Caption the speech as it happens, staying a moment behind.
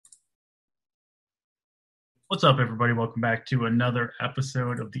What's up, everybody? Welcome back to another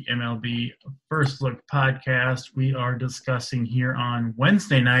episode of the MLB First Look podcast. We are discussing here on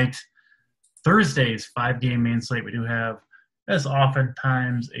Wednesday night, Thursday's five-game main slate. We do have, as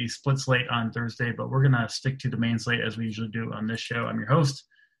oftentimes, a split slate on Thursday, but we're going to stick to the main slate as we usually do on this show. I'm your host.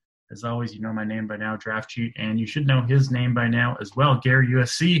 As always, you know my name by now, DraftCheat, and you should know his name by now as well, Gary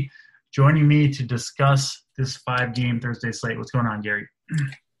USC, joining me to discuss this five-game Thursday slate. What's going on, Gary?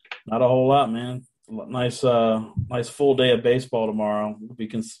 Not a whole lot, man. Nice full day of baseball tomorrow.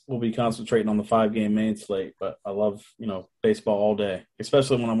 We'll be concentrating on the five-game main slate, but I love baseball all day,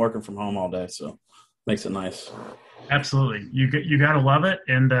 especially when I'm working from home all day. So makes it nice. Absolutely, you gotta love it.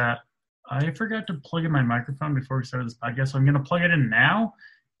 And I forgot to plug in my microphone before we started this podcast, so I'm going to plug it in now,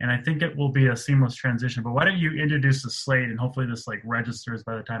 and I think it will be a seamless transition. But why don't you introduce the slate, and hopefully this registers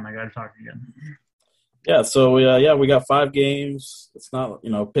by the time I got to talk again. Yeah, so we got five games. It's not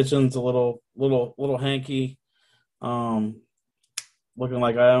pitching's a little hanky. Looking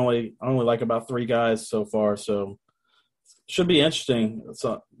like I only like about three guys so far, so should be interesting. It's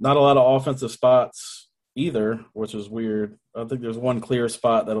not a lot of offensive spots either, which is weird. I think there's one clear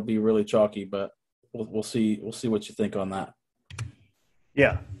spot that'll be really chalky, but we'll see what you think on that.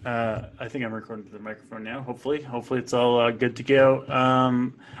 Yeah, I think I'm recording to the microphone now. Hopefully it's all good to go.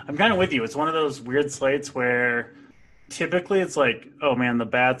 I'm kind of with you. It's one of those weird slates where typically it's like, oh man, the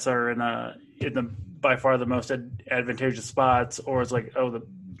bats are in the by far the most advantageous spots, or it's like, oh,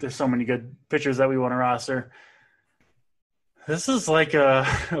 there's so many good pitchers that we want to roster. This is like a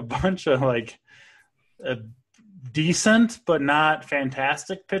bunch of decent but not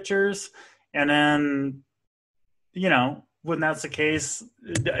fantastic pitchers, and then when that's the case,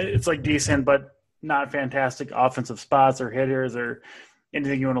 it's decent but not fantastic offensive spots or hitters or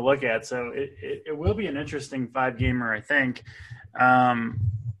anything you want to look at. So it will be an interesting five-gamer, I think.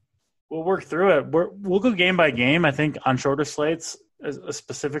 We'll work through it. We'll go game by game. I think on shorter slates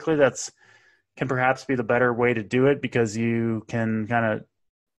specifically, can perhaps be the better way to do it, because you can kind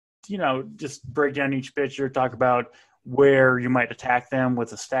of just break down each pitcher, talk about where you might attack them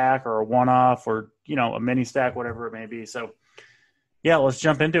with a stack or a one-off or, a mini stack, whatever it may be. So, yeah, let's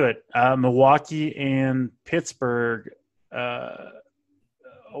jump into it. Milwaukee and Pittsburgh. A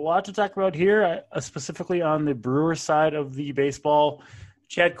lot to talk about here, specifically on the Brewers side of the baseball.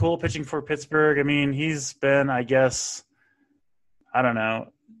 Chad Cole pitching for Pittsburgh. I mean, he's been, I guess, I don't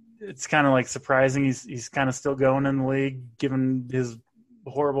know. It's kind of surprising he's kind of still going in the league, given his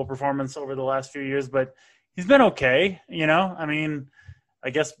horrible performance over the last few years, but he's been okay, I mean, I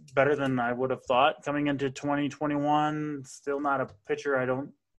guess better than I would have thought coming into 2021. Still not a pitcher I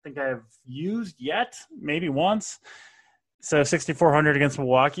don't think I have used yet, maybe once. So 6,400 against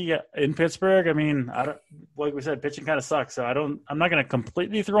Milwaukee in Pittsburgh. I mean, like we said, pitching kind of sucks. So I'm not going to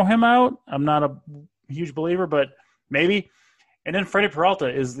completely throw him out. I'm not a huge believer, but maybe. And then Freddie Peralta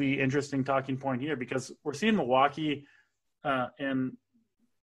is the interesting talking point here, because we're seeing Milwaukee and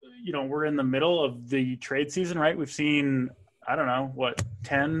we're in the middle of the trade season, right? We've seen,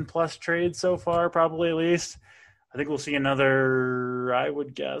 10 plus trades so far, probably at least. I think we'll see another, I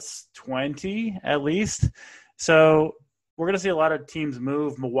would guess, 20 at least. So we're going to see a lot of teams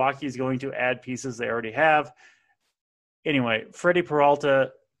move. Milwaukee is going to add pieces they already have. Anyway, Freddie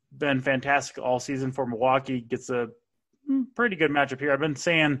Peralta, been fantastic all season for Milwaukee, gets a pretty good matchup here. I've been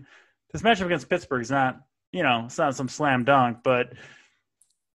saying this matchup against Pittsburgh is not, it's not some slam dunk, but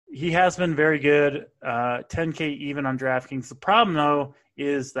he has been very good, 10K even on DraftKings. The problem, though,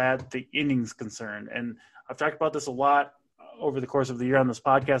 is that the innings concern. And I've talked about this a lot over the course of the year on this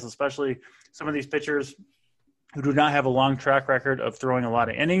podcast, especially some of these pitchers who do not have a long track record of throwing a lot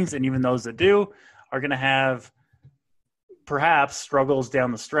of innings, and even those that do are going to have perhaps struggles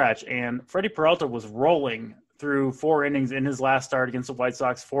down the stretch. And Freddie Peralta was rolling through 4 innings in his last start against the White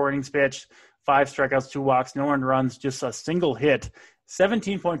Sox, 4 innings pitched, 5 strikeouts, 2 walks, no earned runs, just a single hit.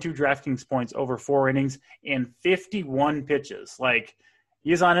 17.2 DraftKings points over 4 innings and 51 pitches.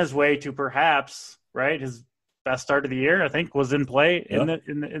 He's on his way to perhaps, right, his best start of the year, I think, was in play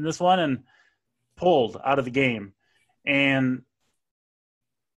in this one, and pulled out of the game. And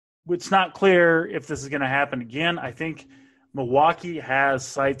it's not clear if this is going to happen again. I think Milwaukee has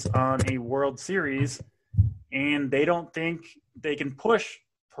sights on a World Series, and they don't think they can push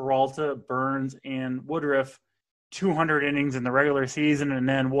Peralta, Burns, and Woodruff 200 innings in the regular season, and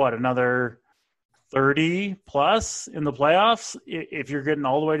then another 30 plus in the playoffs if you're getting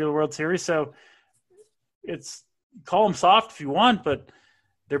all the way to the World Series. So it's, call them soft if you want, but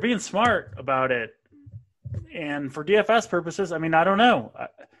they're being smart about it. And for DFS purposes, I mean, I don't know.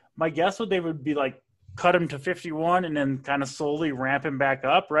 My guess would be cut him to 51 and then kind of slowly ramp him back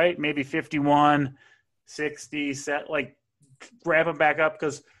up, right? Maybe 51, 60, set, like wrap him back up,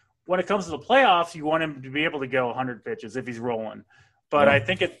 because when it comes to the playoffs, you want him to be able to go 100 pitches if he's rolling. But I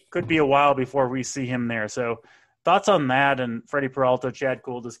think it could be a while before we see him there. So thoughts on that and Freddie Peralta, Chad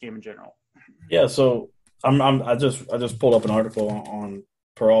Kuhl, this game in general? Yeah, so I just pulled up an article on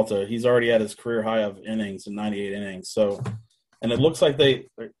Peralta. He's already at his career high of innings in 98 innings. So, and it looks like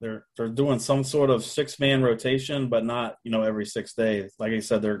they're doing some sort of 6-man rotation, but not every 6 days. Like I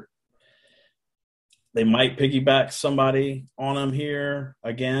said, they might piggyback somebody on him here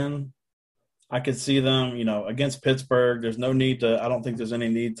again. I could see them, against Pittsburgh. There's no need to. I don't think there's any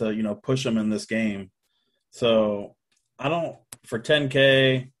need to push them in this game. So for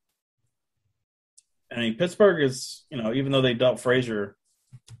 10K. I mean, Pittsburgh is, even though they dealt Frazier,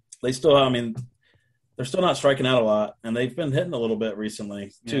 they still, they're still not striking out a lot, and they've been hitting a little bit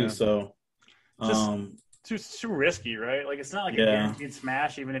recently too. Yeah. So, too risky, right? Like, it's not like a guaranteed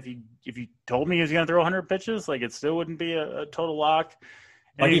smash. Even if you told me he was going to throw 100 pitches, like, it still wouldn't be a total lock.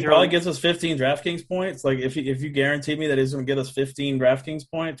 And like, he probably gets us 15 DraftKings points. Like, if you guaranteed me that he's going to get us 15 DraftKings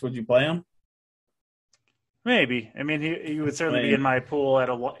points, would you play him? Maybe. I mean, he would certainly be in my pool at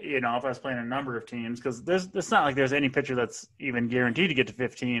if I was playing a number of teams, because it's not like there's any pitcher that's even guaranteed to get to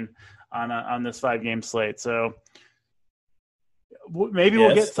 15 on this 5-game slate. So maybe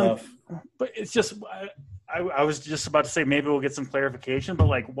we'll get some. Tough. But it's just I was just about to say maybe we'll get some clarification. But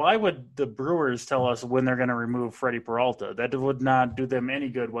like, why would the Brewers tell us when they're going to remove Freddie Peralta? That would not do them any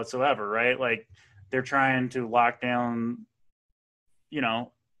good whatsoever, right? Like, they're trying to lock down, the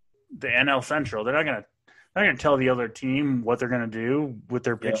NL Central. They're not going to tell the other team what they're going to do with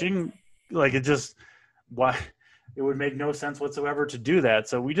their pitching. Yeah. Like, it would make no sense whatsoever to do that.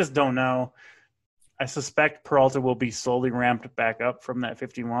 So we just don't know. I suspect Peralta will be slowly ramped back up from that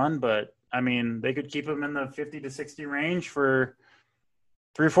 51, but I mean, they could keep him in the 50 to 60 range for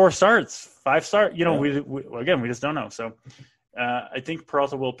 3 or 4 starts, 5 starts. We just don't know. So I think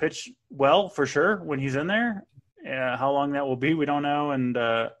Peralta will pitch well for sure when he's in there. How long that will be, we don't know. And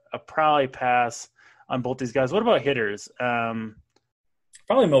I'll probably pass on both these guys. What about hitters?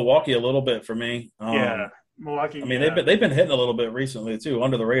 Probably Milwaukee a little bit for me. Milwaukee. I mean, they've been hitting a little bit recently too,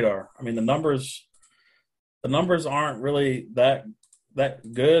 under the radar. I mean, the numbers aren't really that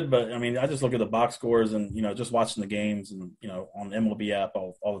good, but I mean, I just look at the box scores and just watching the games and on the MLB app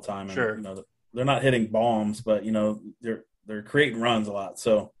all the time. And, sure. They're not hitting bombs, but they're creating runs a lot.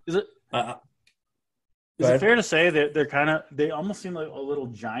 So is it? Is it fair to say that they almost seem like a little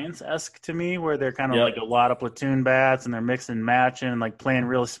Giants-esque to me, where they're kind of like a lot of platoon bats and they're mixing and matching and like playing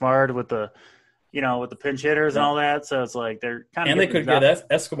really smart with the pinch hitters and all that. So it's like they're kind of. And they could get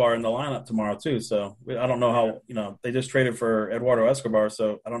Escobar in the lineup tomorrow too. So I don't know how they just traded for Eduardo Escobar,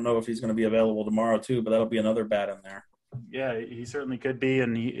 so I don't know if he's going to be available tomorrow too. But that'll be another bat in there. Yeah, he certainly could be,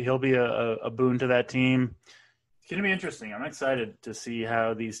 and he'll be a boon to that team. It's going to be interesting. I'm excited to see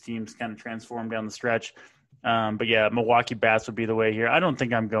how these teams kind of transform down the stretch. But yeah, Milwaukee bats would be the way here. I don't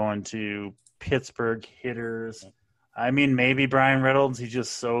think I'm going to Pittsburgh hitters. I mean, maybe Brian Reynolds. He's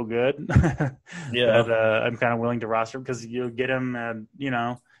just so good. Yeah. That, I'm kind of willing to roster him, because you get him at, you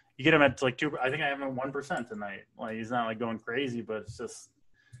get him at like 2. I think I have him at 1% tonight. Like, he's not like going crazy, but it's just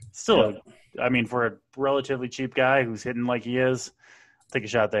still, I mean, for a relatively cheap guy who's hitting like he is, take a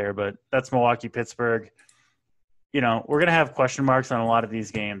shot there. But that's Milwaukee, Pittsburgh. We're going to have question marks on a lot of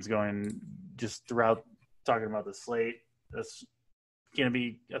these games going just throughout talking about the slate. That's going to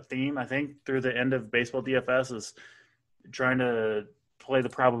be a theme, I think, through the end of baseball DFS, is trying to play the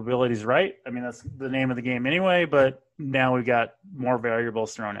probabilities right. I mean, that's the name of the game anyway, but now we've got more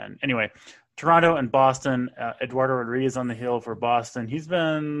variables thrown in. Anyway, Toronto and Boston, Eduardo Rodriguez on the hill for Boston. He's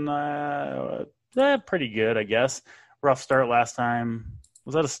been pretty good, I guess. Rough start last time.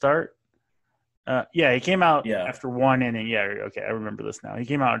 Was that a start? He came out after 1 inning. Yeah, okay, I remember this now. He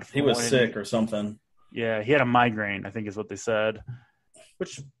came out. He was sick or something. Yeah, he had a migraine, I think is what they said,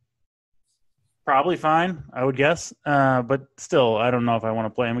 which probably fine, I would guess. But still, I don't know if I want to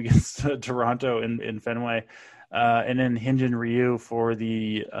play him against Toronto in Fenway. And then Hyun-Jin Ryu for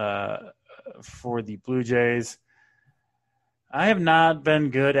the Blue Jays. I have not been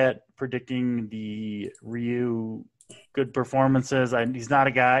good at predicting the Ryu good performances. He's not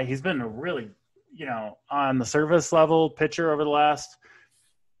a guy. He's been a really, on the service level pitcher over the last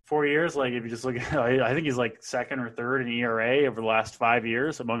 4 years. Like, if you just look at, I think he's like second or third in ERA over the last 5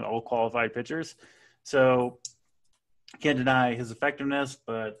 years among all qualified pitchers. So can't deny his effectiveness,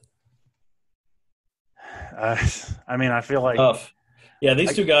 but I mean, I feel like tough. Yeah,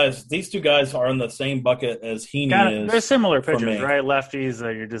 these two guys are in the same bucket as Heaney is. They're similar pitchers, right? Lefties,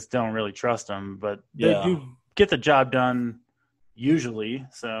 you just don't really trust them, but they do get the job done usually.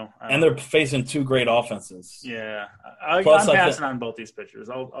 So and they're facing two great offenses. Yeah, I'm Plus, passing on both these pitchers.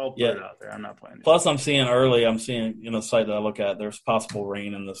 I'll put it out there. I'm not playing. Plus, I'm seeing the site that I look at, there's possible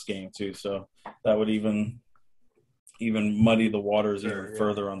rain in this game too, so that would even muddy the waters even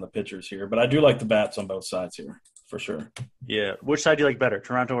further on the pitchers here. But I do like the bats on both sides here for sure. Yeah, which side do you like better,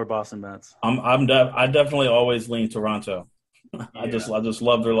 Toronto or Boston bats? I definitely always lean Toronto. Yeah. I just love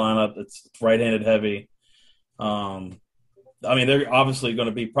their lineup. It's right-handed heavy. I mean, they're obviously going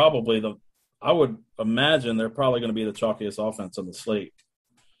to be I would imagine they're probably going to be the chalkiest offense on the slate,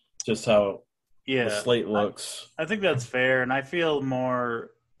 just how the slate looks. I think that's fair, and I feel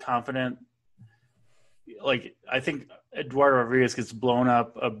more confident. Like, I think Eduardo Rodriguez gets blown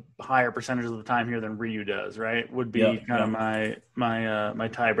up a higher percentage of the time here than Ryu does, right? Would be kind of my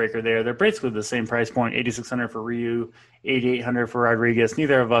tiebreaker there. They're basically the same price point, $8,600 for Ryu, $8,800 for Rodriguez.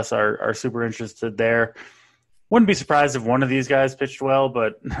 Neither of us are super interested there. Wouldn't be surprised if one of these guys pitched well,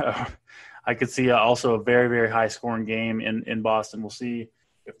 but I could see also a very, very high-scoring game in Boston. We'll see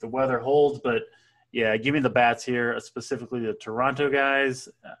if the weather holds, but yeah, give me the bats here, specifically the Toronto guys.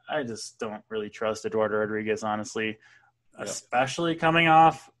 I just don't really trust Eduardo Rodriguez, honestly, especially coming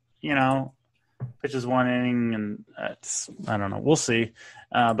off, pitches one inning, and I don't know. We'll see.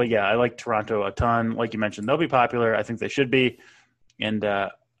 But yeah, I like Toronto a ton. Like you mentioned, they'll be popular. I think they should be. And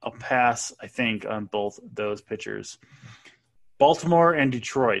I'll pass, I think, on both those pitchers. Baltimore and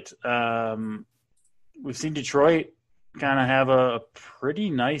Detroit. We've seen Detroit kind of have a pretty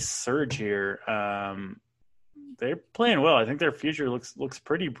nice surge here. They're playing well. I think their future looks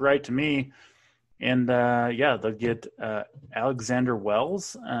pretty bright to me. And, they'll get Alexander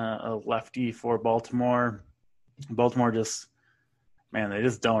Wells, a lefty for Baltimore. Baltimore they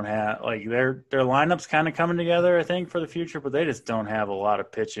just don't have – like their lineup's kind of coming together, I think, for the future, but they just don't have a lot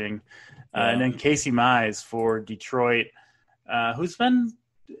of pitching. And then Casey Mize for Detroit, who's been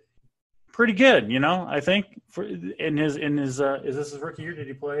pretty good, I think. In his is this his rookie year? Did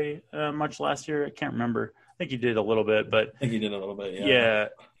he play much last year? I can't remember. I think he did a little bit, but I think he did a little bit. Yeah,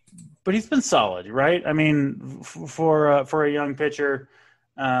 but he's been solid, right? I mean, for a young pitcher,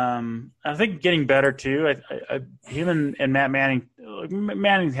 I think getting better too. Him and Matt Manning.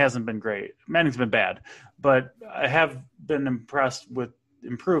 Manning hasn't been great. Manning's been bad, but I have been impressed with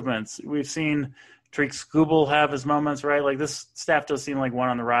improvements. We've seen Tariq Skubal have his moments, right? Like, this staff does seem like one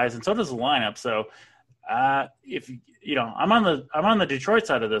on the rise, and so does the lineup. So, if I'm on the Detroit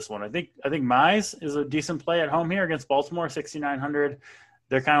side of this one. I think Mize is a decent play at home here against Baltimore, 6,900.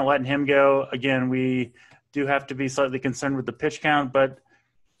 They're kind of letting him go. Again, we do have to be slightly concerned with the pitch count, but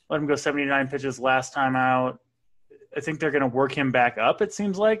let him go 79 pitches last time out. I think they're going to work him back up, it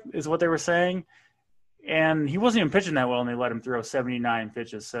seems like, is what they were saying. And he wasn't even pitching that well, and they let him throw 79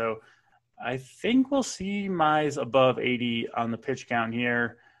 pitches. So I think we'll see Mize above 80 on the pitch count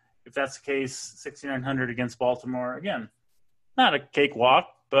here. If that's the case, 6,900 against Baltimore. Again, not a cakewalk,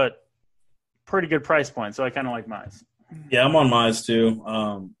 but pretty good price point. So I kind of like Mize. Yeah, I'm on Mize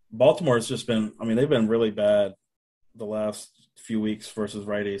too. Baltimore's just been – I mean, they've been really bad the last few weeks versus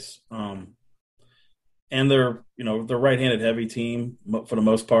righties. And they're right-handed heavy team for the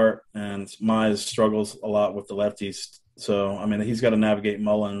most part, and Mize struggles a lot with the lefties. So, I mean, he's got to navigate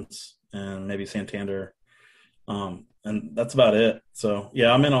Mullins and maybe Santander, and that's about it. So,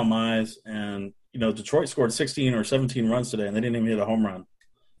 yeah, I'm in on Mize. And, Detroit scored 16 or 17 runs today, and they didn't even hit a home run.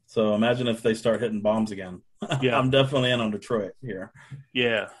 So imagine if they start hitting bombs again. Yeah. I'm definitely in on Detroit here.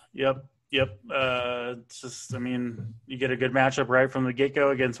 Yeah, yep. It's just, I mean, you get a good matchup right from the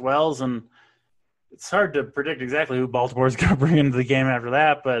get-go against Wells, and it's hard to predict exactly who Baltimore's going to bring into the game after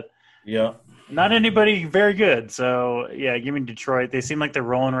that, but not anybody very good. So, yeah, give me Detroit. They seem like they're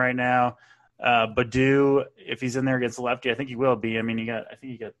rolling right now. Badu, if he's in there against a lefty, I think he will be. I mean, I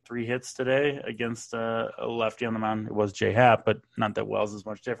think he got 3 hits today against a lefty on the mound. It was J. Happ, but not that Wells is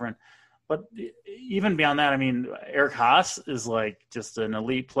much different. But even beyond that, I mean, Eric Haas is like just an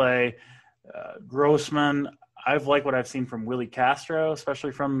elite play. Grossman, I've liked what I've seen from Willie Castro,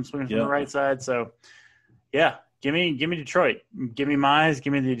 especially from swinging from the right side. So, yeah, give me Detroit. Give me Mize.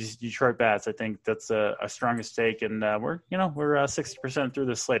 Give me the Detroit bats. I think that's a strongest take, and we're 60% through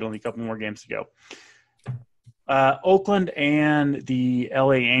this slate. Only a couple more games to go. Oakland and the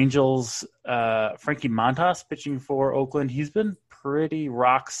LA Angels. Frankie Montas pitching for Oakland. He's been pretty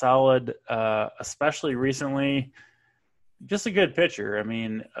rock solid, especially recently. Just a good pitcher. I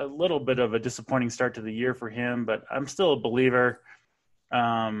mean, a little bit of a disappointing start to the year for him, but I'm still a believer.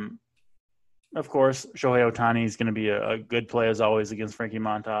 Of course, Shohei Ohtani is going to be a good play as always against Frankie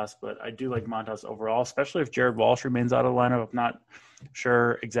Montas, but I do like Montas overall, especially if Jared Walsh remains out of the lineup. I'm not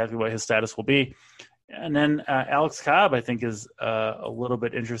sure exactly what his status will be. And then Alex Cobb, I think, is a little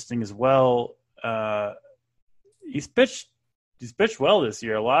bit interesting as well. He's pitched well this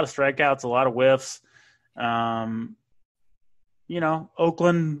year. A lot of strikeouts, a lot of whiffs.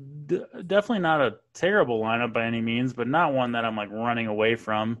 Oakland, definitely not a terrible lineup by any means, but not one that I'm like running away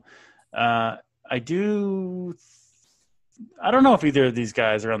from. I don't know if either of these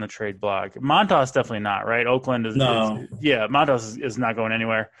guys are on the trade block. Montas definitely not, right? Oakland is No. Montas is not going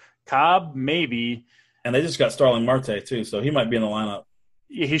anywhere. Cobb maybe, and they just got Starling Marte too, so he might be in the lineup.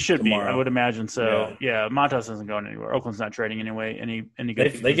 He should tomorrow. be, I would imagine so. Yeah, Montas isn't going anywhere. Oakland's not trading anyway. Any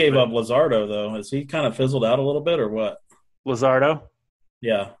good? They gave up Luzardo though. Has he kind of fizzled out a little bit or what? Luzardo?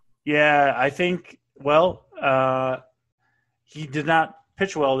 Yeah, I think. Well, he did not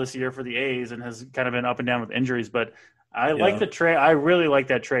pitch well this year for the A's and has kind of been up and down with injuries. But I like the trade. I really like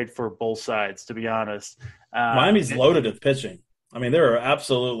that trade for both sides, to be honest. Miami's loaded at pitching. I mean, they're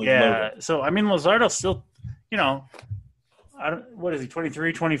absolutely loaded. So I mean, Luzardo's still, what is he,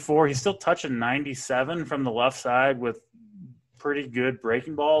 23, 24? He's still touching 97 from the left side with pretty good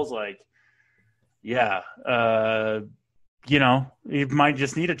breaking balls. Like, he might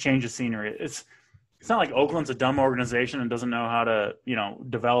just need a change of scenery. It's not like Oakland's a dumb organization and doesn't know how to,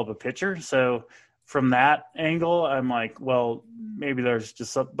 develop a pitcher. So from that angle, I'm like, well, maybe there's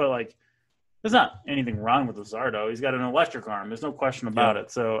just something, but like, there's not anything wrong with Luzardo. He's got an electric arm. There's no question about it.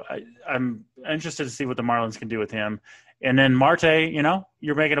 So I'm interested to see what the Marlins can do with him. And then Marte,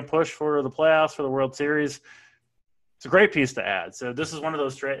 you're making a push for the playoffs, for the World Series. It's a great piece to add. So this is one of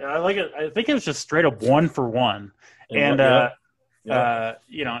those straight. I like it. I think it was just straight up 1-for-1. And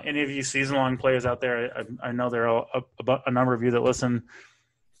any of you season-long players out there, I know there are a number of you that listen.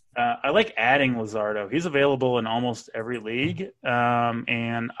 I like adding Luzardo. He's available in almost every league,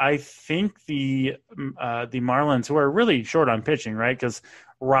 and I think the Marlins, who are really short on pitching, right? Because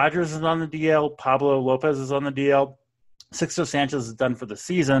Rogers is on the DL, Pablo Lopez is on the DL, Sixto Sanchez is done for the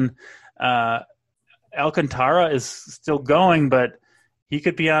season. Alcantara is still going, but he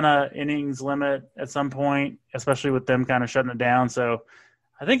could be on a innings limit at some point, especially with them kind of shutting it down. So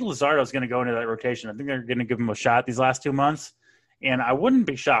I think Luzardo is going to go into that rotation. I think they're going to give him a shot these last 2 months. And I wouldn't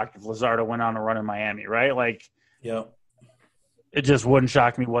be shocked if Luzardo went on a run in Miami, right? Like, it just wouldn't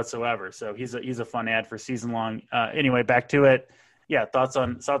shock me whatsoever. So he's a fun ad for season long. Anyway, back to it. Yeah, thoughts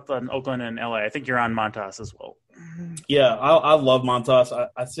on Oakland and LA. I think you're on Montas as well. Yeah, I love Montas.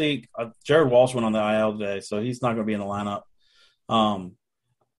 I see Jared Walsh went on the IL today, so he's not going to be in the lineup.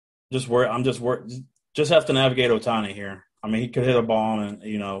 Just have to navigate Ohtani here. I mean, he could hit a bomb, and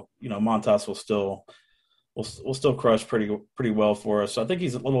Montas will still crush pretty well for us. So I think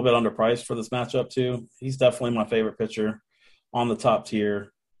he's a little bit underpriced for this matchup too. He's definitely my favorite pitcher on the top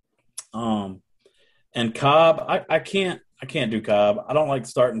tier. And Cobb, I can't do Cobb. I don't like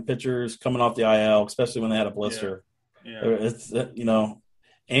starting pitchers coming off the IL, especially when they had a blister. Yeah. It's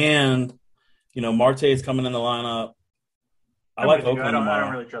and Marte is coming in the lineup. I like Oakland tomorrow. I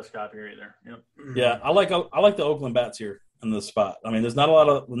don't really trust Cobb here either. Yep. Yeah, I like the Oakland bats here in this spot. I mean, there's not a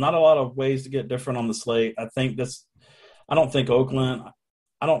lot of ways to get different on the slate. I don't think Oakland.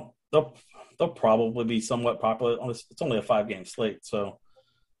 They'll probably be somewhat popular. It's only a 5-game slate, so.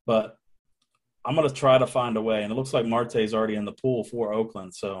 But I'm going to try to find a way, and it looks like Marte's already in the pool for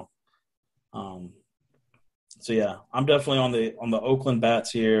Oakland. So, yeah, I'm definitely on the Oakland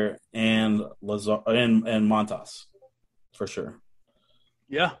bats here and Montas for sure.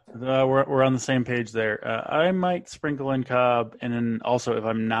 Yeah, we're on the same page there. I might sprinkle in Cobb, and then also if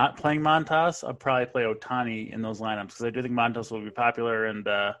I'm not playing Montas, I'll probably play Ohtani in those lineups because I do think Montas will be popular. And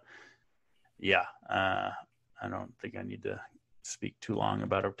I don't think I need to speak too long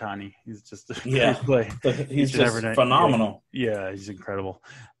about Ohtani. He's just he's just phenomenal. Yeah, he's incredible.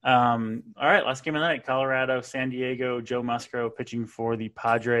 All right, last game of the night: Colorado, San Diego. Joe Musgrove pitching for the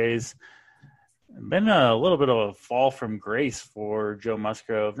Padres. Been a little bit of a fall from grace for Joe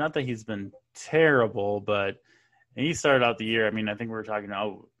Musgrove. Not that he's been terrible, but he started out the year. I mean, I think we were talking,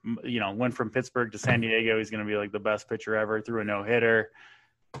 went from Pittsburgh to San Diego. He's going to be like the best pitcher ever, threw a no-hitter.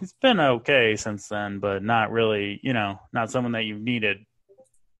 He's been okay since then, but not really, not someone that you've needed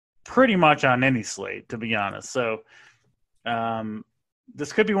pretty much on any slate, to be honest. So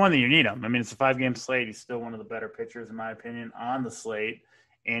this could be one that you need him. I mean, it's a 5-game slate. He's still one of the better pitchers, in my opinion, on the slate.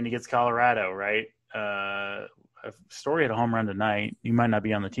 And he gets Colorado, right? Story had a home run tonight. He might not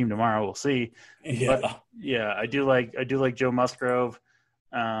be on the team tomorrow. We'll see. Yeah. But, yeah, I do like Joe Musgrove.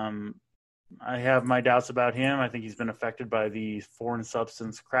 I have my doubts about him. I think he's been affected by the foreign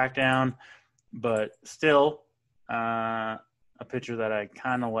substance crackdown, but still a pitcher that I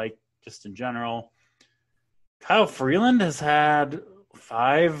kind of like just in general. Kyle Freeland has had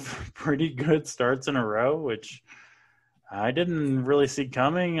 5 pretty good starts in a row, which I didn't really see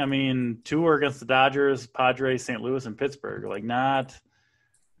coming. I mean, 2 were against the Dodgers, Padres, St. Louis, and Pittsburgh. Like not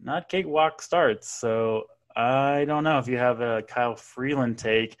cakewalk starts. So I don't know if you have a Kyle Freeland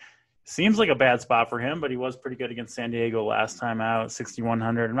take. Seems like a bad spot for him, but he was pretty good against San Diego last time out,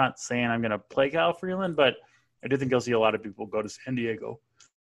 6,100. I'm not saying I'm going to play Kyle Freeland, but I do think you'll see a lot of people go to San Diego.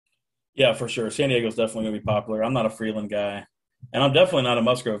 Yeah, for sure. San Diego's definitely going to be popular. I'm not a Freeland guy, and I'm definitely not a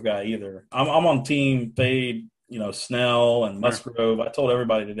Musgrove guy either. I'm on team fade, Snell and Musgrove. I told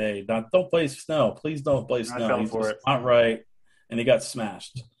everybody today, don't play Snell. Please don't play Snell. He's just not right, and he got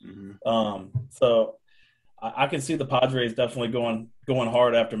smashed. Mm-hmm. So I can see the Padres definitely going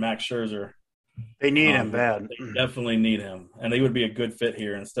hard after Max Scherzer. They need him bad. They definitely need him, and he would be a good fit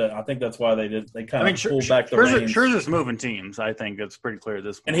here instead. I think that's why they kind of pulled back the reins. Scherzer's moving teams. I think it's pretty clear at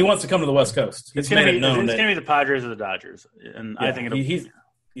this point. And he wants to come to the West Coast. It's going to be the Padres or the Dodgers, and I think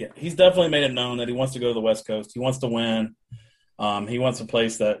he's definitely made it known that he wants to go to the West Coast. He wants to win. He wants a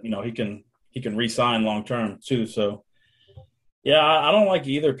place that he can re-sign long term too. So, yeah, I don't like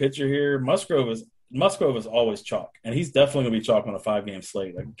either pitcher here. Musgrove is always chalk, and he's definitely going to be chalk on a 5-game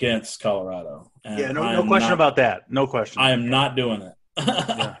slate against Colorado. And no question about that. No question. I am not doing it.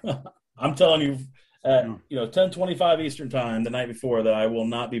 Yeah. I'm telling you, at 10:25 Eastern time the night before that I will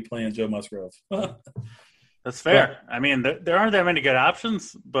not be playing Joe Musgrove. That's fair. I mean, there aren't that many good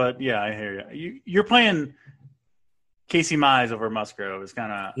options, but yeah, I hear you. You're playing Casey Mize over Musgrove is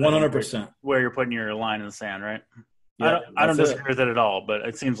kind of 100% where you're putting your line in the sand, right? Yeah, I don't disagree with it at all, but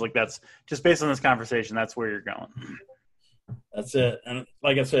it seems like that's just based on this conversation. That's where you're going. That's it. And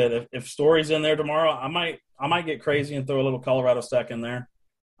like I said, if Story's in there tomorrow, I might get crazy and throw a little Colorado stack in there.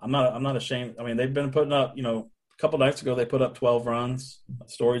 I'm not ashamed. I mean, they've been putting up, a couple nights ago they put up 12 runs.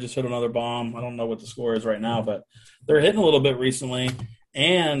 Story just hit another bomb. I don't know what the score is right now, but they're hitting a little bit recently,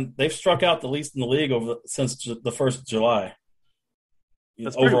 and they've struck out the least in the league since the 1st of July.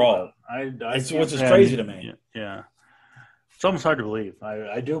 That's overall, which is crazy to me. Yeah. It's almost hard to believe.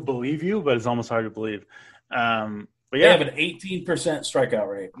 I do believe you, but it's almost hard to believe. But yeah, they have an 18% strikeout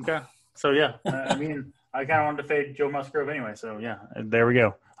rate. Okay, so yeah, I mean, I kind of wanted to fade Joe Musgrove anyway. So yeah, there we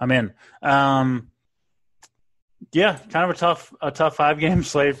go. I'm in. Yeah, kind of a tough 5-game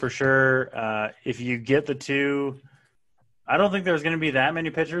slate for sure. If you get the 2, I don't think there's going to be that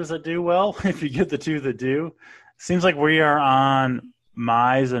many pitchers that do well. If you get the 2 that do, seems like we are on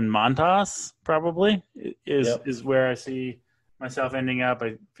Mize and Montas probably is where I see myself ending up.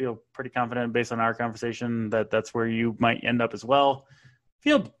 I feel pretty confident based on our conversation that that's where you might end up as well.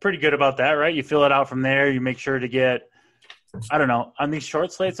 Feel pretty good about that, right? You fill it out from there. You make sure to get, I don't know, on these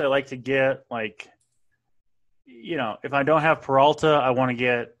short slates, I like to get if I don't have Peralta, I want to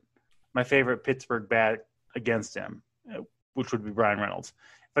get my favorite Pittsburgh bat against him, which would be Brian Reynolds.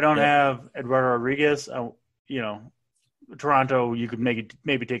 If I don't have Eduardo Rodriguez, Toronto, you could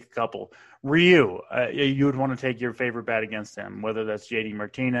maybe take a couple. Ryu, you would want to take your favorite bat against him, whether that's JD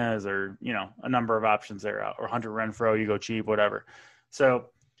Martinez or, a number of options there, or Hunter Renfroe, you go cheap, whatever. So,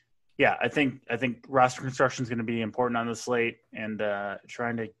 yeah, I think roster construction is going to be important on the slate, and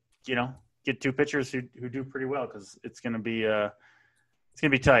trying to, get 2 pitchers who do pretty well, because it's going to be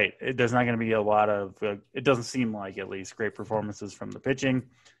tight. There's not going to be a lot of it doesn't seem like, at least, great performances from the pitching.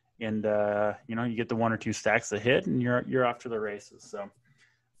 And you get the 1 or 2 stacks that hit, and you're off to the races. So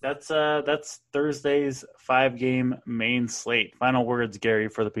that's Thursday's 5-game main slate. Final words, Gary,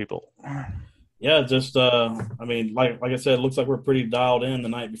 for the people. Yeah, just I mean, like I said, it looks like we're pretty dialed in the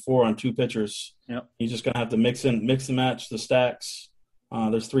night before on 2 pitchers. Yep. You're just gonna have to mix and match the stacks.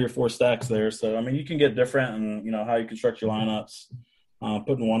 There's 3 or 4 stacks there, so I mean, you can get different, and how you construct your lineups,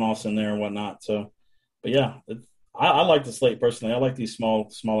 putting one-offs in there and whatnot. So, but yeah. I like the slate personally. I like these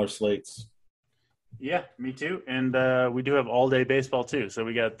smaller slates. Yeah, me too. And we do have all-day baseball too. So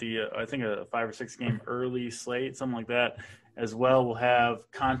we got I think a 5 or 6 game early slate, something like that as well. We'll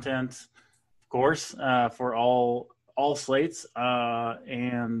have content, of course, for all slates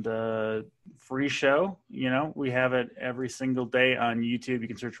and free show. We have it every single day on YouTube. You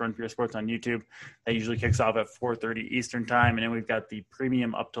can search Run for Your Sports on YouTube. That usually kicks off at 4:30 Eastern time. And then we've got the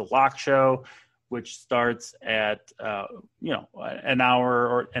premium Up to Lock show, which starts at, an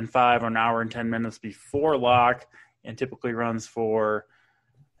hour and 5 or an hour and 10 minutes before lock, and typically runs for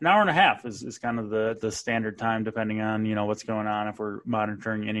an hour and a half is kind of the standard time, depending on, what's going on, if we're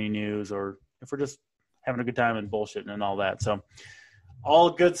monitoring any news or if we're just having a good time and bullshitting and all that. So all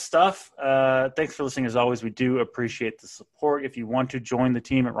good stuff. Thanks for listening. As always, we do appreciate the support. If you want to join the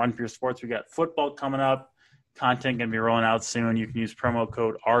team at Run for Your Sports, we got football coming up. Content going to be rolling out soon. You can use promo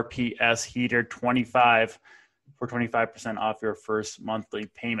code RPSHeater25 for 25% off your first monthly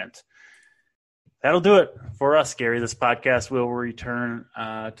payment. That'll do it for us, Gary. This podcast will return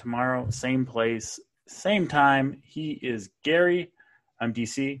tomorrow, same place, same time. He is Gary. I'm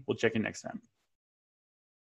DC. We'll check you next time.